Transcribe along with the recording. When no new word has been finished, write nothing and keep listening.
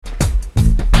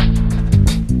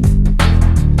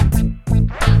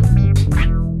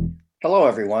Hello,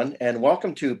 everyone, and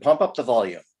welcome to Pump Up the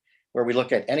Volume, where we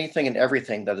look at anything and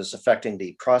everything that is affecting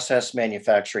the process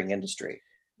manufacturing industry.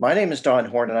 My name is Don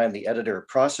Horn, and I'm the editor of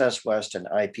Process West and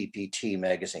IPPT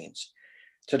magazines.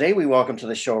 Today, we welcome to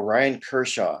the show Ryan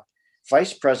Kershaw,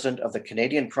 Vice President of the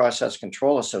Canadian Process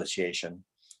Control Association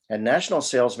and National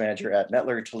Sales Manager at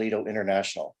Mettler Toledo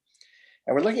International.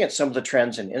 And we're looking at some of the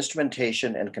trends in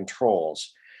instrumentation and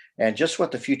controls and just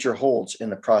what the future holds in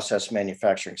the process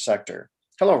manufacturing sector.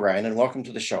 Hello, Ryan, and welcome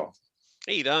to the show.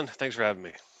 Hey, Don. Thanks for having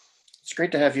me. It's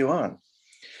great to have you on.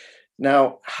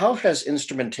 Now, how has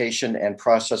instrumentation and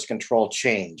process control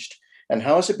changed, and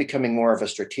how is it becoming more of a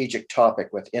strategic topic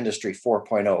with Industry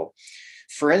 4.0?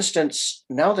 For instance,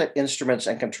 now that instruments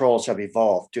and controls have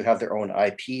evolved to have their own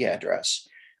IP address,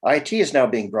 IT is now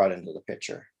being brought into the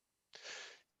picture.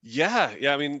 Yeah.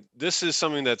 I mean, this is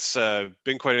something that's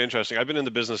been quite interesting. I've been in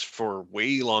the business for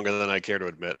way longer than I care to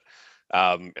admit.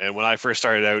 And when I first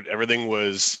started out, everything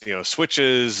was,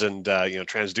 switches and,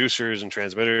 transducers and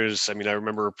transmitters. I mean, I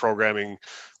remember programming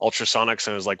ultrasonics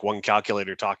and it was like one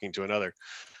calculator talking to another.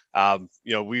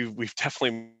 We've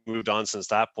definitely moved on since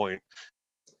that point.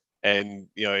 And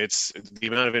it's the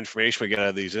amount of information we get out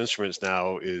of these instruments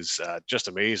now is just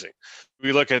amazing.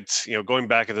 We look at going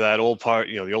back into that old part,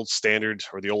 the old standard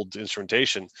or the old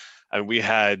instrumentation, and we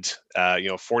had 4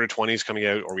 to 20s coming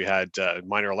out, or we had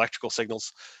minor electrical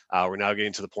signals. We're now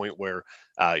getting to the point where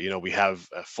we have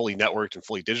fully networked and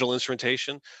fully digital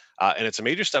instrumentation, and it's a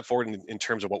major step forward in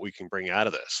terms of what we can bring out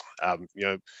of this.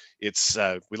 It's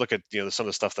we look at some of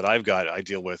the stuff that I've got. I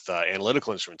deal with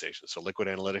analytical instrumentation, so liquid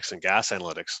analytics and gas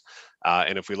analytics.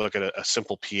 And if we look at a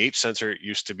simple pH sensor, it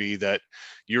used to be that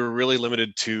you were really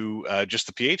limited to just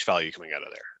the pH value coming out of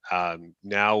there.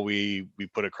 Now we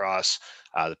put across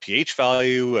the pH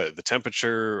value, the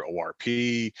temperature,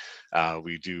 ORP.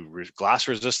 We do glass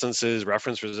resistances,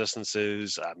 reference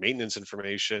resistances, maintenance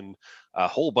information. A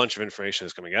whole bunch of information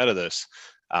is coming out of this,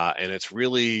 and it's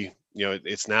really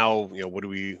it's now what do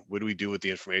we do with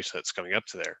the information that's coming up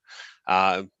to there?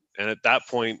 And at that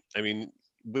point, I mean,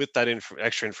 with that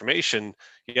extra information,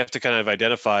 you have to kind of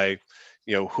identify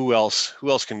who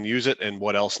else can use it and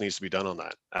what else needs to be done on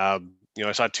that.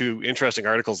 I saw two interesting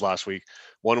articles last week.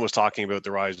 One was talking about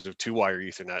the rise of two-wire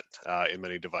Ethernet in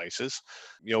many devices,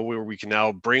 where we can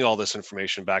now bring all this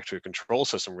information back to a control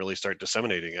system, really start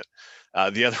disseminating it.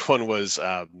 The other one was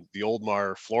the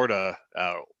Oldsmar, Florida,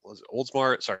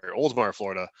 Oldsmar,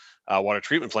 Florida water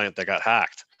treatment plant that got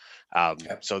hacked.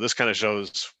 So this kind of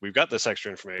shows we've got this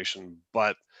extra information,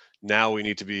 but now we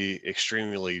need to be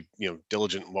extremely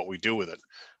diligent in what we do with it.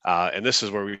 And this is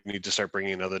where we need to start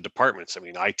bringing in other departments. I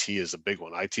mean, IT is a big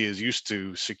one. IT is used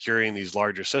to securing these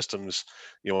larger systems,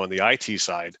 on the IT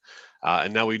side.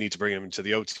 And now we need to bring them to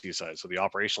the OT side, so the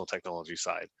operational technology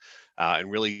side, and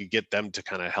really get them to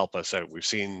kind of help us out. We've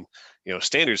seen,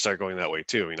 standards start going that way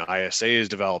too. ISA has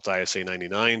developed ISA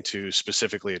 99 to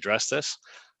specifically address this.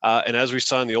 And as we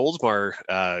saw in the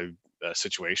Oldsmar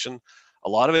situation, a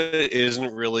lot of it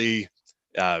isn't really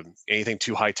anything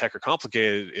too high tech or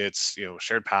complicated. It's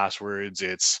shared passwords.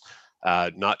 It's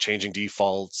not changing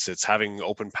defaults. It's having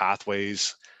open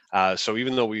pathways. So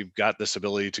even though we've got this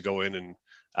ability to go in and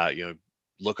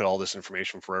look at all this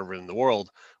information forever in the world,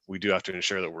 we do have to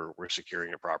ensure that we're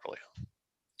securing it properly.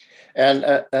 And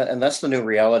that's the new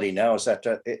reality now, is that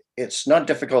it's not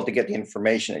difficult to get the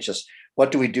information. It's just,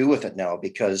 what do we do with it now?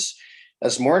 Because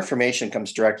as more information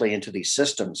comes directly into these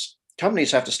systems,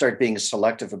 companies have to start being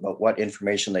selective about what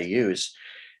information they use.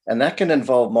 And that can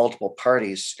involve multiple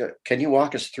parties. Can you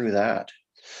walk us through that?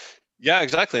 Yeah,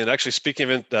 exactly. And actually, speaking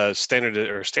of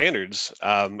standards,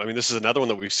 I mean, this is another one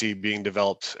that we see being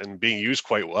developed and being used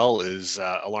quite well is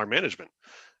alarm management.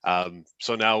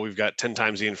 So now we've got 10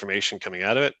 times the information coming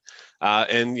out of it.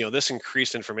 And this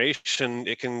increased information,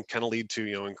 it can kind of lead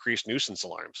to increased nuisance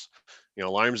alarms.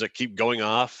 Alarms that keep going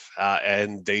off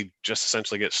and they just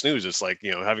essentially get snoozed. It's like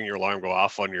having your alarm go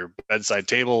off on your bedside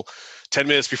table 10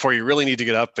 minutes before you really need to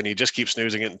get up, and you just keep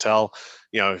snoozing it until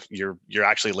you're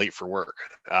actually late for work.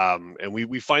 And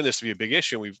we find this to be a big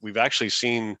issue. We've actually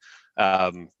seen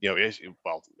the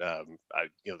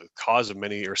cause of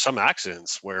many or some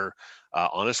accidents where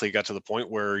honestly it got to the point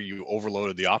where you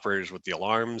overloaded the operators with the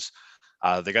alarms.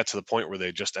 They got to the point where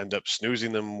they just end up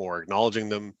snoozing them or acknowledging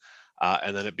them.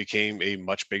 And then it became a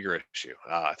much bigger issue.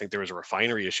 I think there was a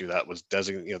refinery issue that was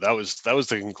designated. That was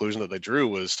the conclusion that they drew,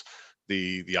 was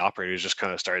the operators just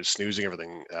kind of started snoozing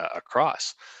everything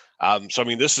across. So I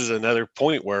mean, this is another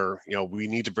point where we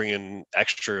need to bring in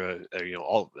extra,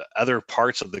 all other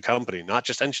parts of the company, not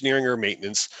just engineering or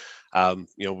maintenance.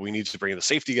 We need to bring in the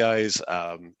safety guys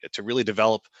to really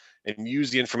develop and use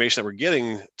the information that we're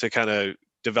getting to kind of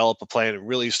develop a plan and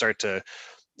really start to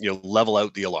level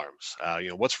out the alarms.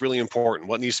 What's really important,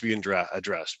 what needs to be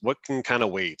addressed, what can kind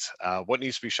of wait, what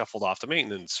needs to be shuffled off to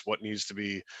maintenance, what needs to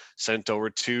be sent over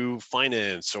to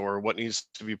finance, or what needs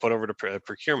to be put over to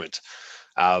procurement.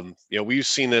 We've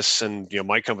seen this, and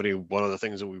my company, one of the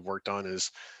things that we've worked on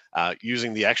is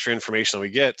using the extra information that we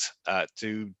get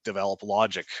to develop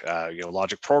logic,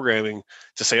 logic programming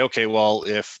to say, okay, well,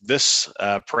 if this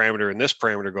parameter and this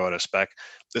parameter go out of spec,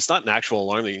 it's not an actual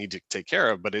alarm that you need to take care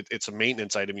of, but it's a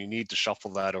maintenance item. You need to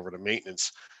shuffle that over to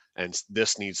maintenance, and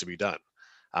this needs to be done.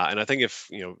 And I think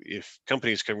if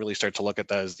companies can really start to look at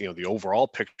that as the overall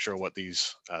picture of what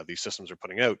these systems are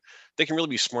putting out, they can really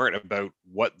be smart about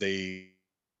what they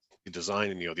design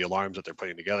and the alarms that they're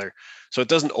putting together, so it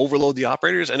doesn't overload the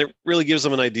operators, and it really gives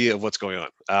them an idea of what's going on.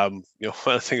 One of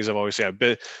the things I've always said, I'm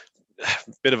a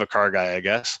bit of a car guy, I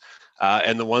guess.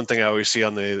 And the one thing I always see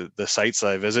on the sites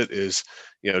that I visit is,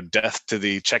 death to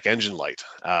the check engine light.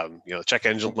 The check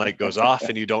engine light goes off,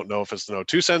 and you don't know if it's an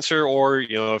O2 sensor or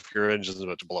if your engine's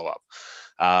about to blow up.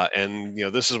 And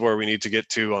this is where we need to get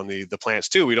to on the plants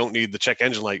too. We don't need the check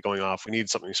engine light going off. We need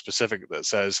something specific that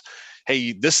says,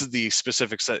 hey, this is the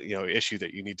specific issue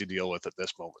that you need to deal with at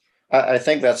this moment. I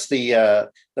think that's the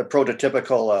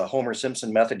prototypical Homer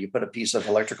Simpson method. You put a piece of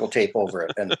electrical tape over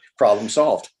it, and problem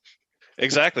solved.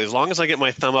 Exactly. As long as I get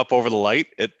my thumb up over the light,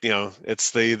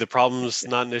 it's the problem's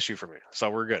not an issue for me.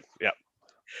 So we're good.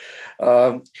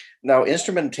 Yeah. Now,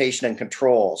 instrumentation and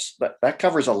controls, that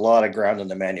covers a lot of ground in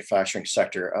the manufacturing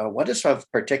sector. What is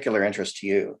of particular interest to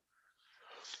you?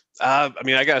 I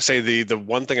gotta say the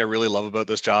one thing I really love about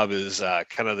this job is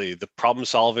kind of the problem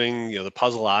solving, the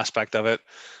puzzle aspect of it.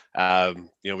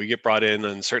 We get brought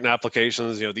in certain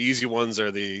applications. The easy ones are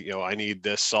I need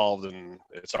this solved and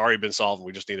it's already been solved, and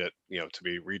we just need it, to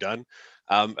be redone.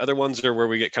 Other ones are where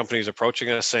we get companies approaching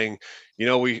us saying,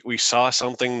 we saw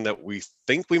something that we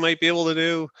think we might be able to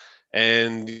do,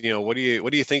 and what do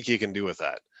you think you can do with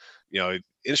that?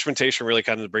 Instrumentation really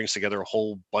kind of brings together a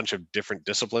whole bunch of different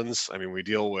disciplines. I mean, we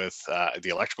deal with the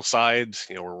electrical side,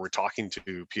 where we're talking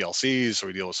to PLCs, so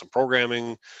we deal with some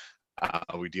programming.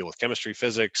 We deal with chemistry,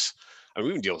 physics. We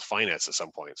even deal with finance at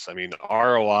some points. I mean,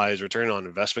 ROIs, return on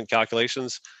investment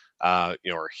calculations, are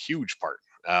a huge part.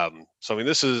 So I mean,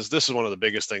 this is one of the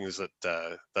biggest things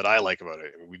that I like about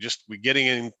it. We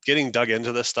getting dug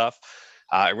into this stuff,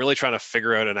 and really trying to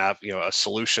figure out a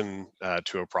solution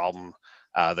to a problem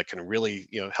that can really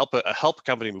help a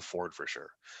company move forward for sure.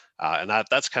 And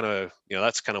that's kind of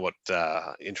what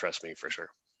interests me for sure.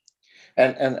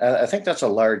 And I think that's a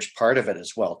large part of it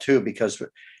as well too, because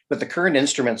with the current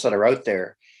instruments that are out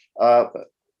there,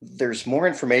 there's more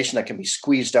information that can be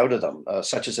squeezed out of them,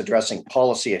 such as addressing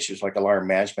policy issues like alarm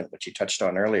management, which you touched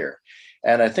on earlier.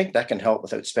 And I think that can help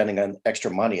without spending on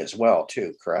extra money as well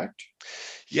too, correct?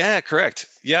 Yeah, correct.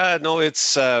 Yeah, no,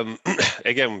 it's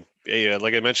again,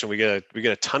 like I mentioned, we get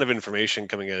a ton of information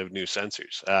coming out of new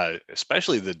sensors,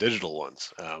 especially the digital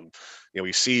ones.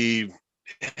 We see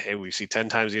 10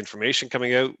 times the information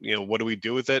coming out. What do we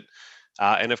do with it?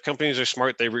 And if companies are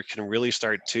smart, they can really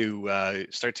start to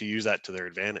use that to their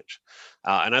advantage.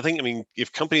 And I think,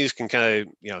 if companies can kind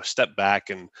of step back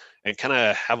and kind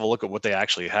of have a look at what they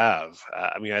actually have,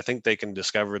 I think they can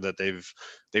discover that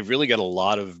they've really got a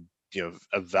lot of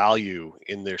value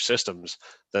in their systems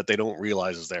that they don't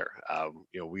realize is there.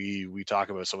 We talk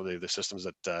about some of the systems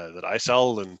that I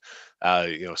sell, and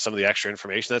some of the extra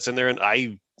information that's in there, and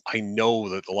I know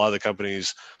that a lot of the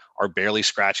companies are barely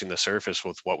scratching the surface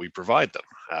with what we provide them.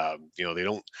 They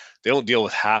don't deal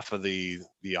with half of the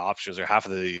options or half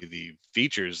of the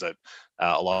features that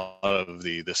a lot of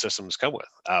the systems come with.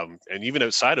 And even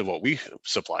outside of what we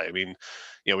supply, we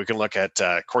can look at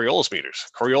Coriolis meters.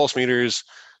 Coriolis meters,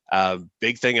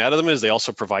 big thing out of them is they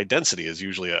also provide density as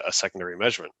usually a secondary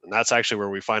measurement, and that's actually where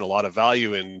we find a lot of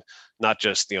value in not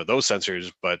just those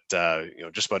sensors, but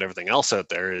just about everything else out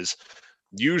there. Is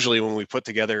usually when we put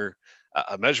together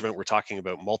a measurement, we're talking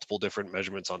about multiple different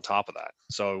measurements on top of that.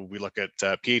 So we look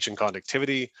at pH and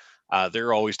conductivity.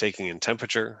 They're always taking in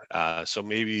temperature. So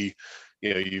maybe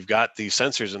you've got these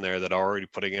sensors in there that are already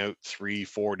putting out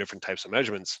 3-4 different types of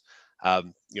measurements. Are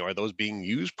those being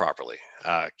used properly?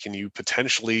 Can you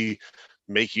potentially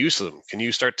make use of them? Can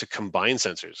you start to combine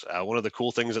sensors? One of the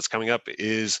cool things that's coming up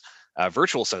is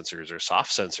virtual sensors or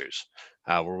soft sensors,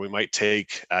 where we might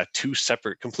take two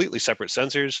completely separate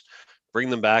sensors, bring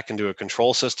them back into a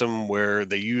control system where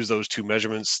they use those two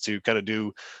measurements to kind of do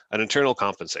an internal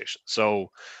compensation. So,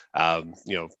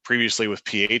 previously with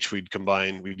pH, we'd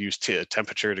use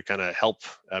temperature to kind of help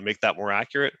make that more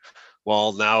accurate.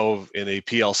 Well, now in a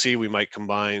PLC, we might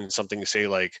combine something, say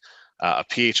like a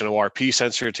pH and ORP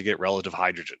sensor to get relative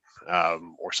hydrogen,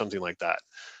 or something like that.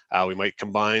 We might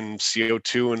combine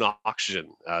CO2 and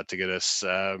oxygen to get us,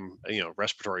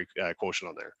 respiratory quotient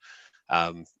on there.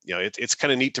 It's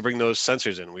kind of neat to bring those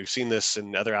sensors in. We've seen this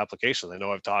in other applications. I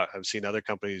know I've seen other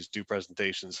companies do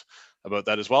presentations about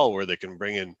that as well, where they can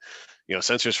bring in,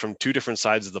 sensors from two different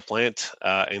sides of the plant,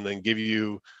 and then give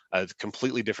you a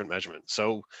completely different measurement.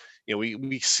 So,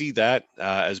 we see that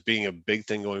as being a big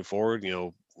thing going forward.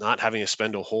 Not having to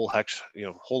spend a whole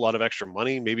lot of extra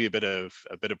money, maybe a bit of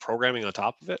programming on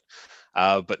top of it.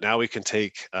 But now we can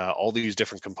take all these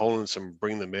different components and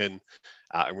bring them in,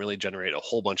 and really generate a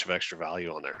whole bunch of extra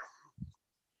value on there.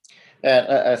 And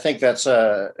I think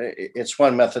it's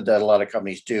one method that a lot of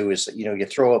companies do is that, you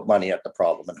throw up money at the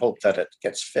problem and hope that it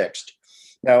gets fixed.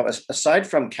 Now, aside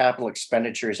from capital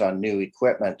expenditures on new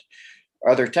equipment,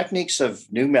 are there techniques of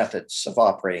new methods of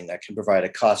operating that can provide a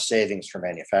cost savings for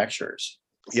manufacturers?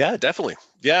 Yeah, definitely.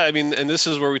 Yeah, I mean, and this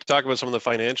is where we talk about some of the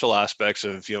financial aspects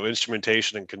of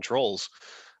instrumentation and controls.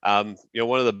 One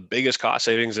of the biggest cost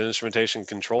savings in instrumentation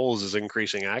controls is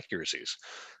increasing accuracies.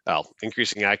 Well,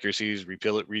 increasing accuracies,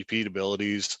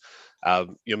 repeatabilities,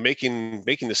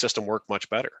 making the system work much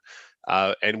better.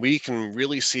 And we can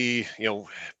really see,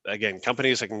 again,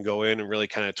 companies that can go in and really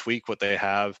kind of tweak what they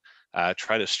have,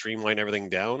 try to streamline everything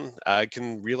down,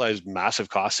 can realize massive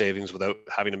cost savings without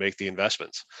having to make the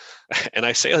investments. And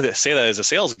I say that as a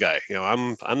sales guy.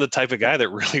 I'm the type of guy that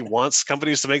really wants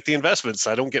companies to make the investments.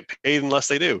 I don't get paid unless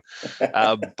they do.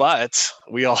 But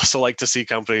we also like to see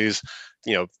companies,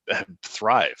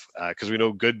 thrive, because we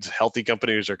know good, healthy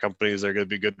companies are companies that are going to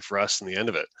be good for us in the end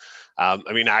of it.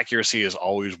 I mean, accuracy is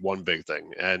always one big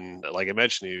thing, and like I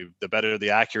mentioned, the better the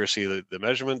accuracy, the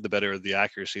measurement, the better the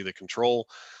accuracy, the control.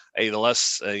 The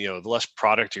less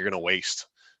product you're going to waste.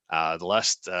 The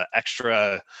less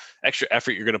extra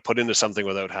effort you're going to put into something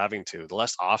without having to, the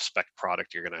less off spec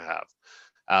product you're going to have.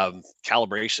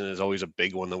 Calibration is always a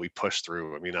big one that we push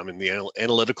through. I mean, I'm in the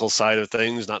analytical side of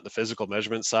things, not the physical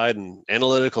measurement side. And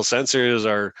analytical sensors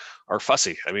are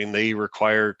fussy. I mean, they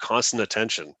require constant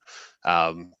attention.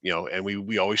 And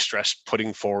we always stress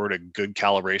putting forward a good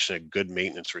calibration, a good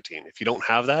maintenance routine. If you don't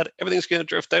have that, everything's going to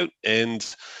drift out, and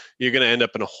you're going to end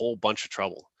up in a whole bunch of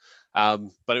trouble. But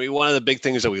I mean, one of the big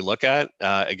things that we look at,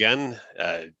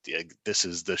 this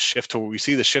is the shift to we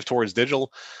see the shift towards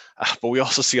digital, but we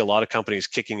also see a lot of companies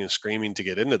kicking and screaming to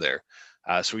get into there.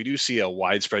 So we do see a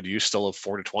widespread use still of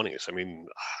 4 to 20s. I mean,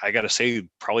 I got to say,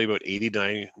 probably about 80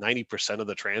 to 90% of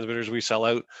the transmitters we sell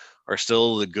out are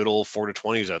still the good old 4 to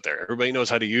 20s out there. Everybody knows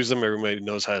how to use them. Everybody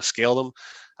knows how to scale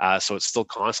them. So it's still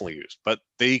constantly used, but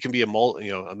they can be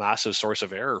a massive source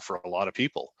of error for a lot of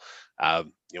people.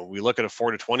 We look at a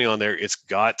 4 to 20 on there, it's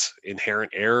got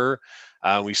inherent error.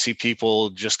 We see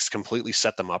people just completely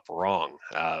set them up wrong.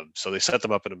 So they set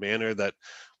them up in a manner that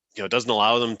doesn't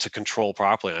allow them to control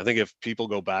properly. And I think if people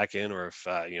go back in, or if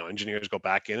engineers go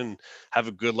back in and have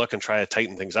a good look and try to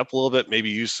tighten things up a little bit, maybe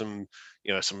use some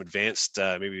advanced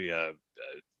maybe a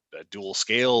dual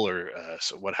scale or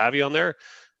so what have you on there,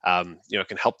 it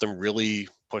can help them really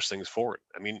push things forward.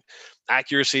 I mean,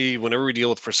 accuracy, whenever we deal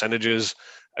with percentages,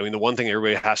 I mean, the one thing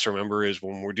everybody has to remember is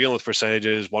when we're dealing with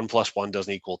percentages, 1+1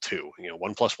 doesn't equal 2.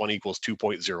 1+1 equals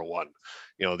 2.01.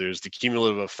 There's the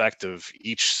cumulative effect of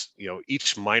each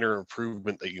minor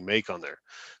improvement that you make on there.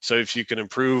 So if you can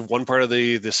improve one part of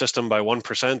the system by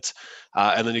 1%,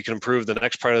 and then you can improve the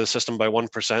next part of the system by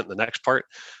 1%, the next part,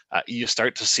 you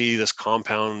start to see this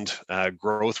compound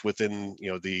growth within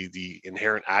the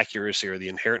inherent accuracy or the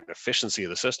inherent efficiency of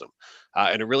the system,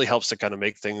 and it really helps to kind of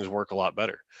make things work a lot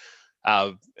better.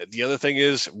 The other thing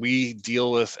is we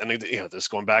deal with, and this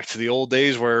going back to the old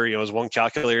days where it was one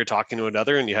calculator talking to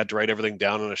another, and you had to write everything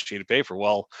down on a sheet of paper.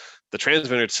 Well, the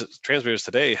transmitters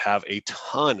today have a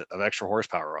ton of extra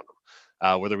horsepower on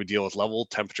them, whether we deal with level,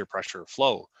 temperature, pressure, or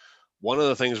flow. One of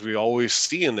the things we always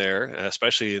see in there,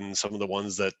 especially in some of the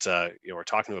ones that are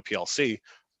talking to a PLC,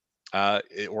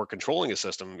 or controlling a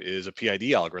system, is a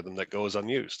PID algorithm that goes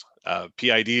unused.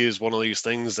 PID is one of these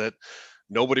things that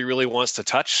nobody really wants to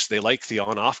touch. They like the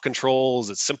on-off controls.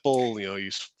 It's simple.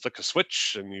 You flick a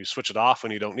switch and you switch it off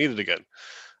when you don't need it again.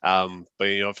 But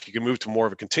if you can move to more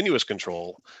of a continuous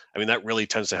control, I mean, that really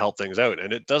tends to help things out.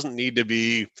 And it doesn't need to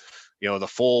be, the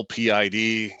full PID.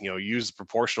 Use the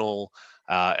proportional,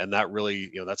 and that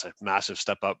really, that's a massive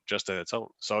step up just in its own.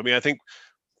 So I mean, I think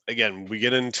again, we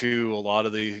get into a lot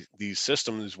of these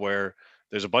systems where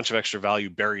there's a bunch of extra value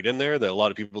buried in there that a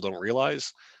lot of people don't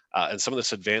realize. And some of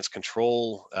this advanced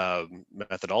control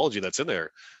methodology that's in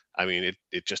there, I mean,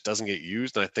 it just doesn't get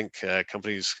used. And I think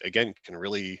companies, again, can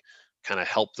really kind of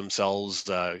help themselves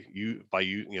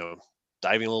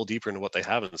diving a little deeper into what they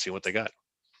have and see what they got.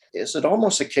 Is it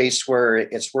almost a case where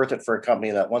it's worth it for a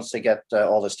company that once they get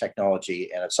all this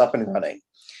technology and it's up and running,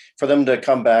 for them to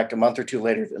come back a month or two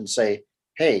later and say,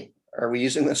 hey, are we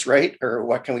using this right? Or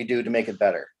what can we do to make it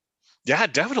better? Yeah,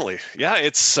 definitely. Yeah,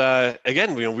 it's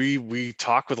again, we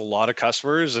talk with a lot of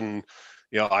customers, and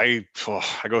I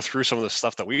go through some of the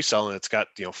stuff that we sell, and it's got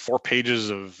 4 pages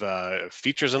of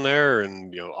features in there,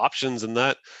 and options in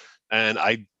that, and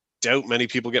I doubt many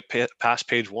people get past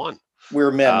page one.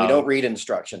 We're men. We Uh, don't read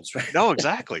instructions. Right? no,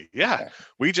 exactly. Yeah,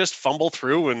 we just fumble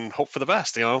through and hope for the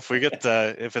best. If we get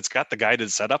if it's got the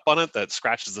guided setup on it that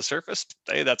scratches the surface,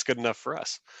 hey, that's good enough for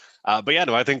us. But yeah,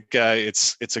 no, I think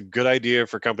it's a good idea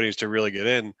for companies to really get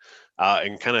in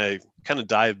and kind of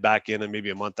dive back in, and maybe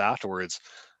a month afterwards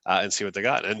and see what they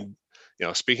got. And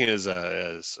speaking as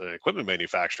an equipment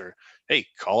manufacturer, hey,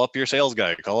 call up your sales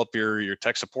guy, call up your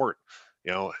tech support.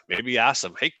 Maybe ask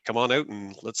them, hey, come on out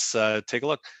and let's take a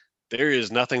look. There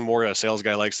is nothing more a sales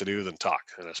guy likes to do than talk,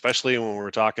 and especially when we're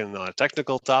talking on a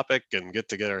technical topic and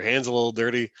get our hands a little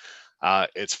dirty.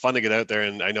 It's fun to get out there,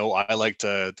 and I know I like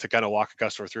to kind of walk a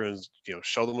customer through and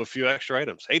show them a few extra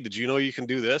items. Hey, did you know you can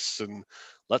do this? And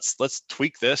let's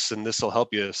tweak this, and this will help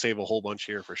you save a whole bunch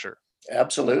here for sure.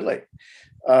 Absolutely.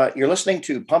 You're listening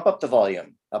to Pump Up the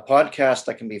Volume, a podcast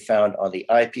that can be found on the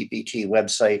IPPT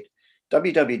website,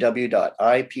 www.ippt.ca.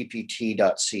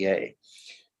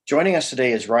 Joining us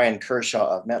today is Ryan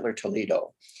Kershaw of Mettler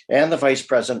Toledo and the Vice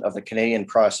President of the Canadian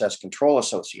Process Control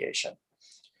Association.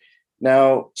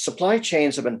 Now, supply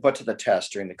chains have been put to the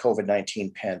test during the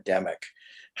COVID-19 pandemic.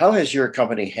 How has your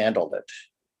company handled it?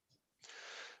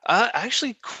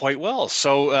 Actually, quite well.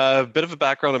 So, a bit of a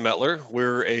background on Mettler.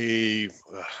 We're a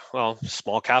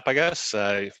small cap, I guess.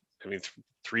 I mean,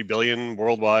 3 billion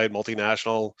worldwide,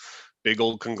 multinational, big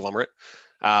old conglomerate.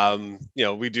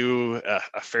 We do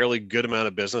a fairly good amount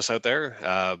of business out there.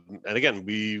 And again,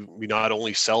 we not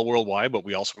only sell worldwide, but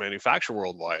we also manufacture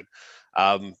worldwide.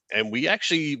 And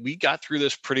we got through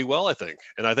this pretty well, I think.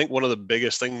 And I think one of the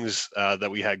biggest things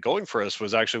that we had going for us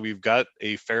was actually we've got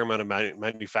a fair amount of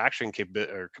manufacturing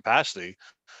capacity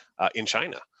in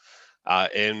China.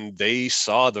 And they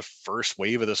saw the first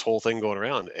wave of this whole thing going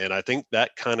around. And I think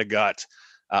that kind of got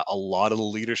a lot of the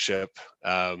leadership,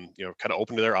 kind of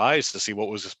opened their eyes to see what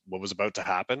was about to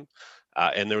happen.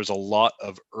 And there was a lot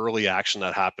of early action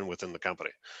that happened within the company.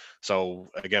 So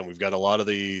again, we've got a lot of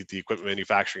the equipment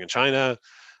manufacturing in China.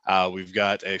 We've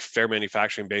got a fair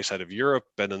manufacturing base out of Europe,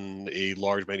 and then a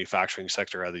large manufacturing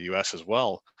sector out of the U.S. as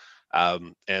well.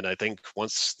 And I think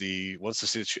once the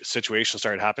situation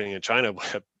started happening in China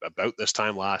about this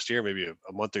time last year, maybe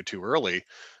a month or two early,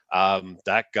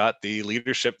 that got the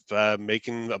leadership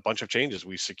making a bunch of changes.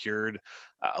 We secured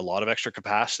a lot of extra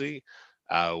capacity.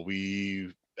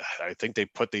 I think they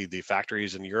put the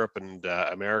factories in Europe and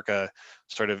America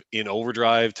sort of in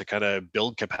overdrive to kind of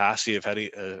build capacity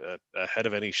ahead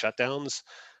of any shutdowns.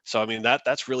 So I mean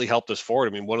that's really helped us forward.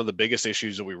 I mean, one of the biggest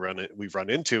issues that we've run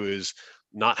into is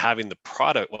not having the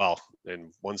product, well,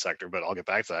 in one sector, but I'll get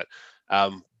back to that.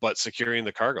 But securing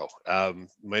the cargo.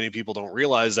 Many people don't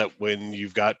realize that when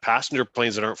you've got passenger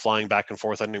planes that aren't flying back and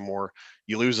forth anymore,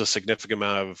 you lose a significant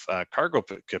amount of cargo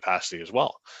capacity as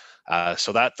well.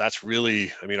 So that's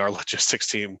really, I mean, our logistics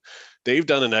team, they've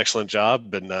done an excellent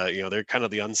job, and they're kind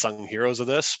of the unsung heroes of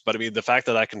this. But I mean, the fact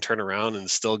that I can turn around and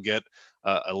still get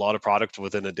a lot of product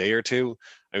within a day or two,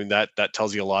 I mean, that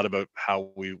tells you a lot about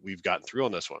how we've gotten through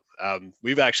on this one.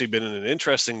 We've actually been in an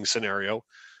interesting scenario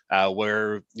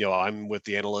where I'm with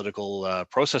the analytical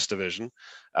process division.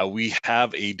 We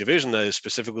have a division that is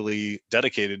specifically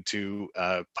dedicated to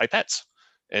pipettes.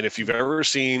 And if you've ever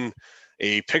seen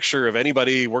a picture of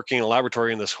anybody working in a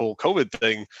laboratory in this whole COVID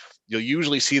thing, you'll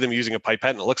usually see them using a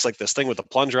pipette, and it looks like this thing with a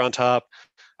plunger on top,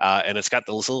 and it's got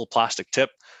this little plastic tip.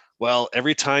 Well,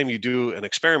 every time you do an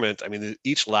experiment, I mean,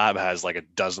 each lab has like a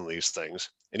dozen of these things,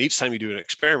 and each time you do an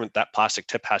experiment, that plastic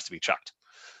tip has to be chucked.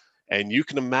 And you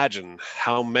can imagine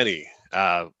how many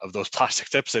of those plastic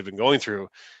tips they've been going through.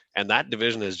 And that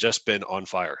division has just been on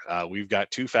fire. We've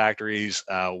got two factories,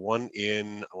 one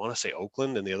in, I want to say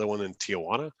Oakland, and the other one in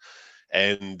Tijuana.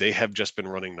 And they have just been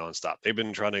running nonstop. They've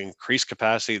been trying to increase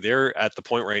capacity. They're at the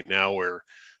point right now where,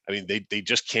 I mean, they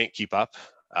just can't keep up.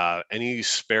 Any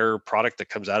spare product that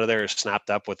comes out of there is snapped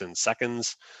up within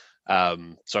seconds.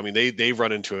 So I mean, they've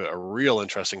run into a real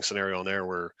interesting scenario in there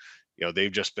where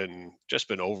they've just been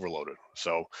overloaded.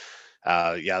 So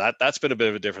that's been a bit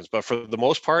of a difference. But for the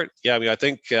most part, yeah, I mean, I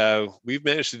think we've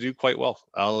managed to do quite well.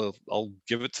 I'll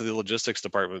give it to the logistics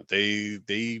department.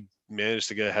 They managed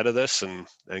to get ahead of this and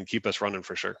keep us running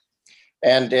for sure.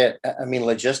 And I mean,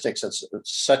 logistics, it's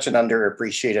such an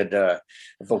underappreciated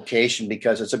vocation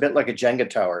because it's a bit like a Jenga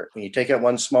tower. When you take out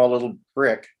one small little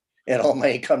brick, it all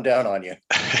may come down on you.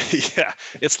 Yeah,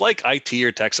 it's like IT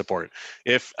or tech support.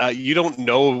 If you don't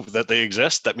know that they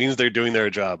exist, that means they're doing their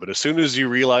job. But as soon as you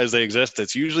realize they exist,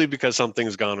 it's usually because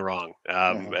something's gone wrong.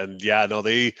 Mhm. And yeah, no,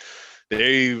 they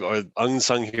are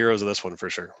unsung heroes of this one for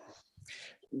sure.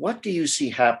 What do you see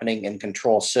happening in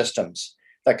control systems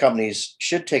that companies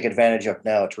should take advantage of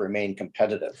now to remain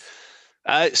competitive?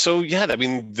 So yeah, I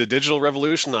mean the digital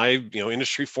revolution,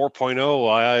 industry 4.0,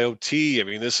 IoT. I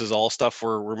mean this is all stuff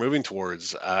we're moving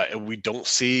towards. And we don't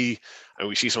see, and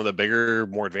we see some of the bigger,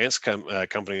 more advanced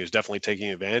companies definitely taking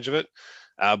advantage of it.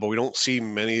 But we don't see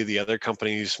many of the other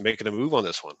companies making a move on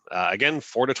this one. Again,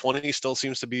 4 to 20 still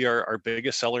seems to be our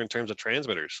biggest seller in terms of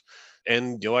transmitters.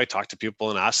 And I talk to people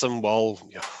and ask them, well,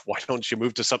 why don't you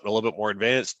move to something a little bit more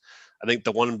advanced? I think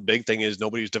the one big thing is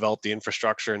nobody's developed the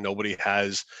infrastructure and nobody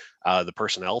has the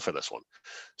personnel for this one.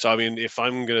 So, I mean, if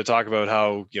I'm going to talk about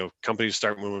how companies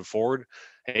start moving forward,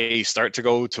 hey, start to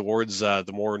go towards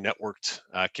the more networked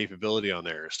capability on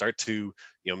there. Start to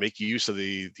make use of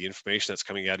the information that's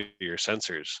coming out of your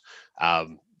sensors.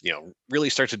 Really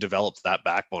start to develop that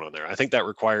backbone on there. I think that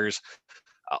requires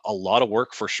a lot of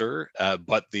work for sure,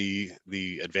 but the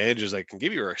advantages I can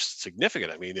give you are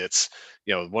significant. I mean, it's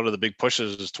one of the big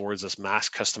pushes is towards this mass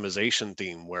customization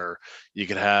theme where you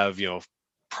can have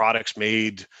products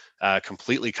made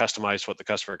completely customized to what the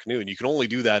customer can do, and you can only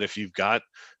do that if you've got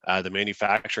the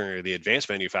manufacturing or the advanced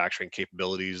manufacturing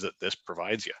capabilities that this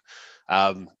provides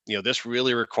you. This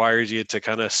really requires you to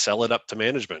kind of sell it up to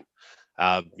management,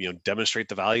 demonstrate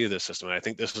the value of this system. And I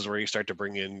think this is where you start to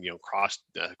bring in,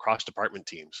 cross department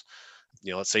teams.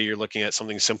 Let's say you're looking at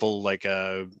something simple like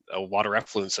a water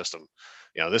effluent system.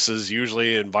 This is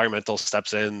usually environmental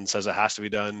steps in, says it has to be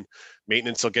done.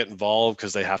 Maintenance will get involved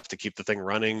because they have to keep the thing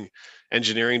running.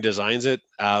 Engineering designs it.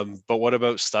 But what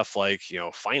about stuff like,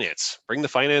 finance? Bring the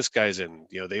finance guys in.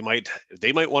 They might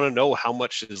want to know how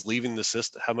much is leaving the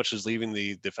system, how much is leaving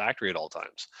the factory at all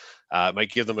times. It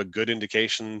might give them a good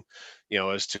indication,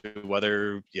 as to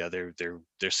whether, they're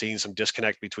seeing some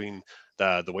disconnect between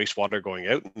the wastewater going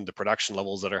out and the production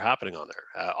levels that are happening on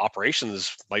there.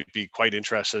 Operations might be quite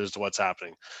interested as to what's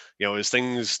happening. Is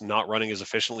things not running as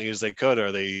efficiently as they could?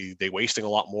 Are they wasting a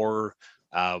lot more,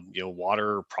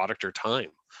 water, product, or time?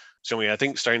 So I mean, I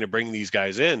think starting to bring these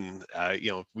guys in,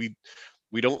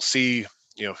 we don't see.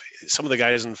 Some of the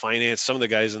guys in finance, some of the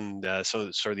guys in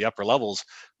some sort of the upper levels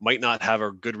might not have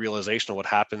a good realization of what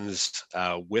happens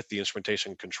with the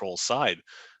instrumentation control side,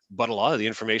 but a lot of the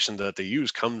information that they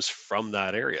use comes from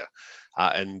that area.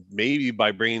 And maybe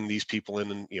by bringing these people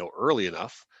in, early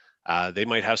enough, they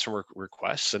might have some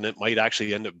requests, and it might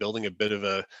actually end up building a bit of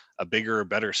a bigger,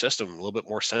 better system, a little bit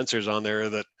more sensors on there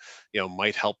that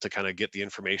might help to kind of get the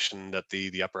information that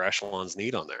the upper echelons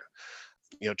need on there.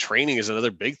 Training is another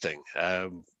big thing.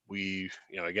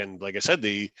 Again, like I said,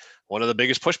 the one of the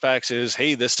biggest pushbacks is,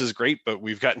 hey, this is great, but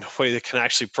we've got no way that can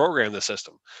actually program the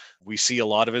system. We see a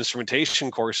lot of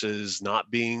instrumentation courses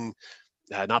not being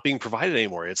provided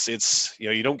anymore. It's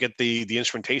you don't get the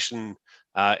instrumentation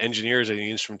engineers and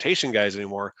the instrumentation guys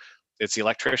anymore. It's the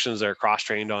electricians that are cross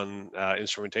trained on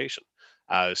instrumentation.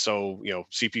 So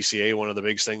CPCA, one of the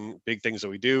big things that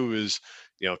we do is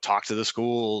talk to the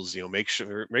schools, make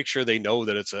sure they know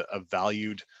that it's a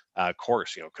valued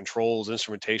course, controls,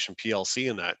 instrumentation, PLC,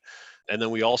 in that. And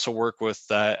then we also work with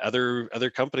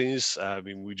other companies. I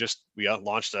mean, we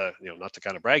launched not to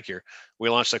kind of brag here, we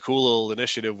launched a cool little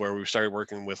initiative where we started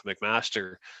working with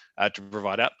McMaster to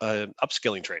provide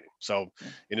upskilling training. So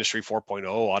Industry 4.0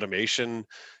 automation,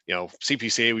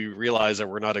 CPCA, we realize that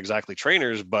we're not exactly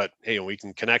trainers, but hey, we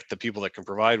can connect the people that can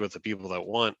provide with the people that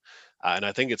want. And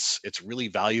I think it's really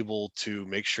valuable to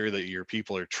make sure that your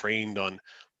people are trained on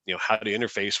how to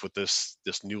interface with this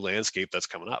new landscape that's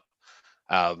coming up.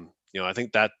 I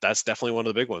think that's definitely one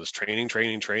of the big ones.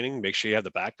 Training. Make sure you have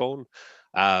the backbone,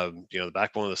 the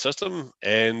backbone of the system,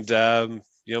 and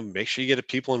make sure you get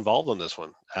people involved on this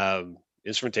one.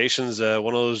 Instrumentation is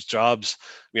one of those jobs.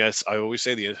 I mean, I always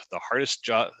say the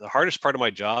hardest part of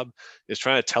my job is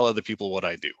trying to tell other people what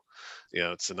I do.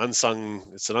 It's an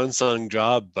unsung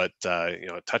job, but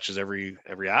it touches every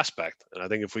aspect. And I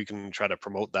think if we can try to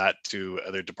promote that to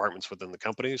other departments within the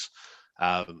companies,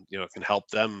 it can help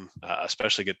them,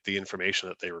 especially get the information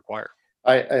that they require.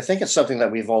 I think it's something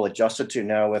that we've all adjusted to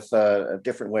now with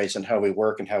different ways in how we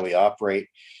work and how we operate.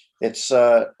 It's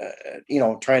trying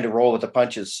to roll with the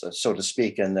punches, so to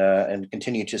speak, and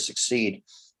continue to succeed.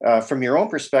 From your own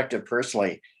perspective,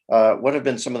 personally, what have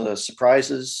been some of the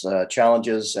surprises,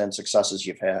 challenges, and successes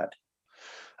you've had?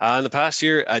 In the past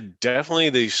year, definitely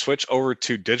the switch over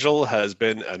to digital has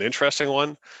been an interesting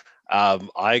one.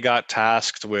 I got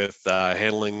tasked with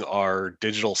handling our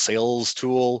digital sales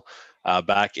tool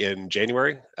back in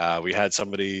January. We had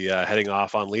somebody heading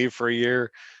off on leave for a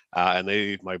year, and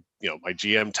my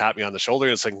GM tapped me on the shoulder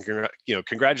and said,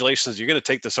 congratulations, you're going to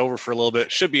take this over for a little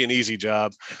bit. Should be an easy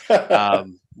job.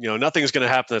 Nothing's going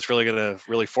to happen that's really going to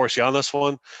really force you on this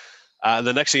one. And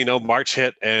the next thing you know, March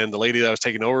hit, and the lady that I was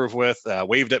taking over with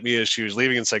waved at me as she was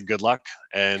leaving and said, "Good luck."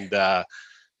 And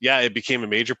it became a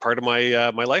major part of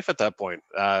my life at that point.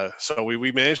 So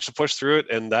we managed to push through it,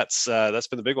 and that's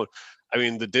been the big one. I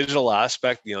mean, the digital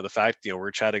aspect, the fact we're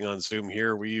chatting on Zoom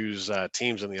here, we use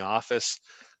Teams in the office.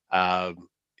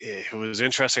 It was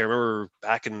interesting. I remember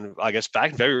back in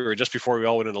February, just before we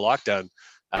all went into lockdown,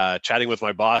 chatting with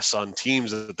my boss on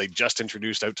Teams that they just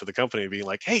introduced out to the company, being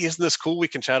like, "Hey, isn't this cool? We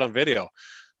can chat on video."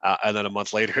 And then a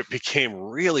month later, it became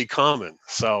really common.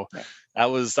 So that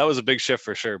was a big shift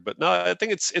for sure. But no, I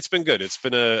think it's been good. It's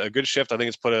been a good shift. I think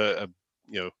it's put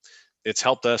it's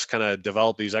helped us kind of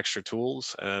develop these extra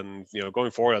tools. And going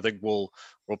forward, I think we'll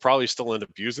probably still end up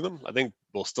using them. I think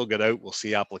we'll still get out. We'll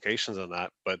see applications on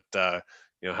that, but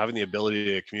having the ability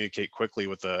to communicate quickly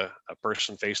with a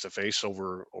person face to face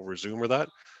over Zoom or that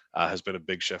has been a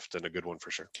big shift and a good one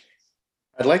for sure.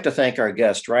 I'd like to thank our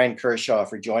guest, Ryan Kershaw,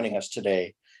 for joining us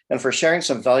today and for sharing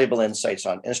some valuable insights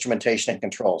on instrumentation and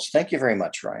controls. Thank you very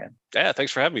much, Ryan. Yeah,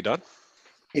 thanks for having me, Don.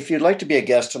 If you'd like to be a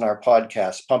guest on our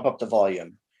podcast, Pump Up the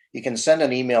Volume, you can send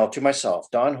an email to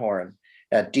myself, Don Horn,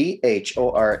 at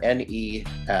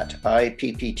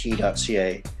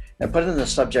dhorne@ippt.ca and put in the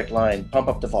subject line, Pump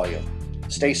Up the Volume.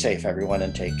 Stay safe, everyone,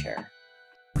 and take care.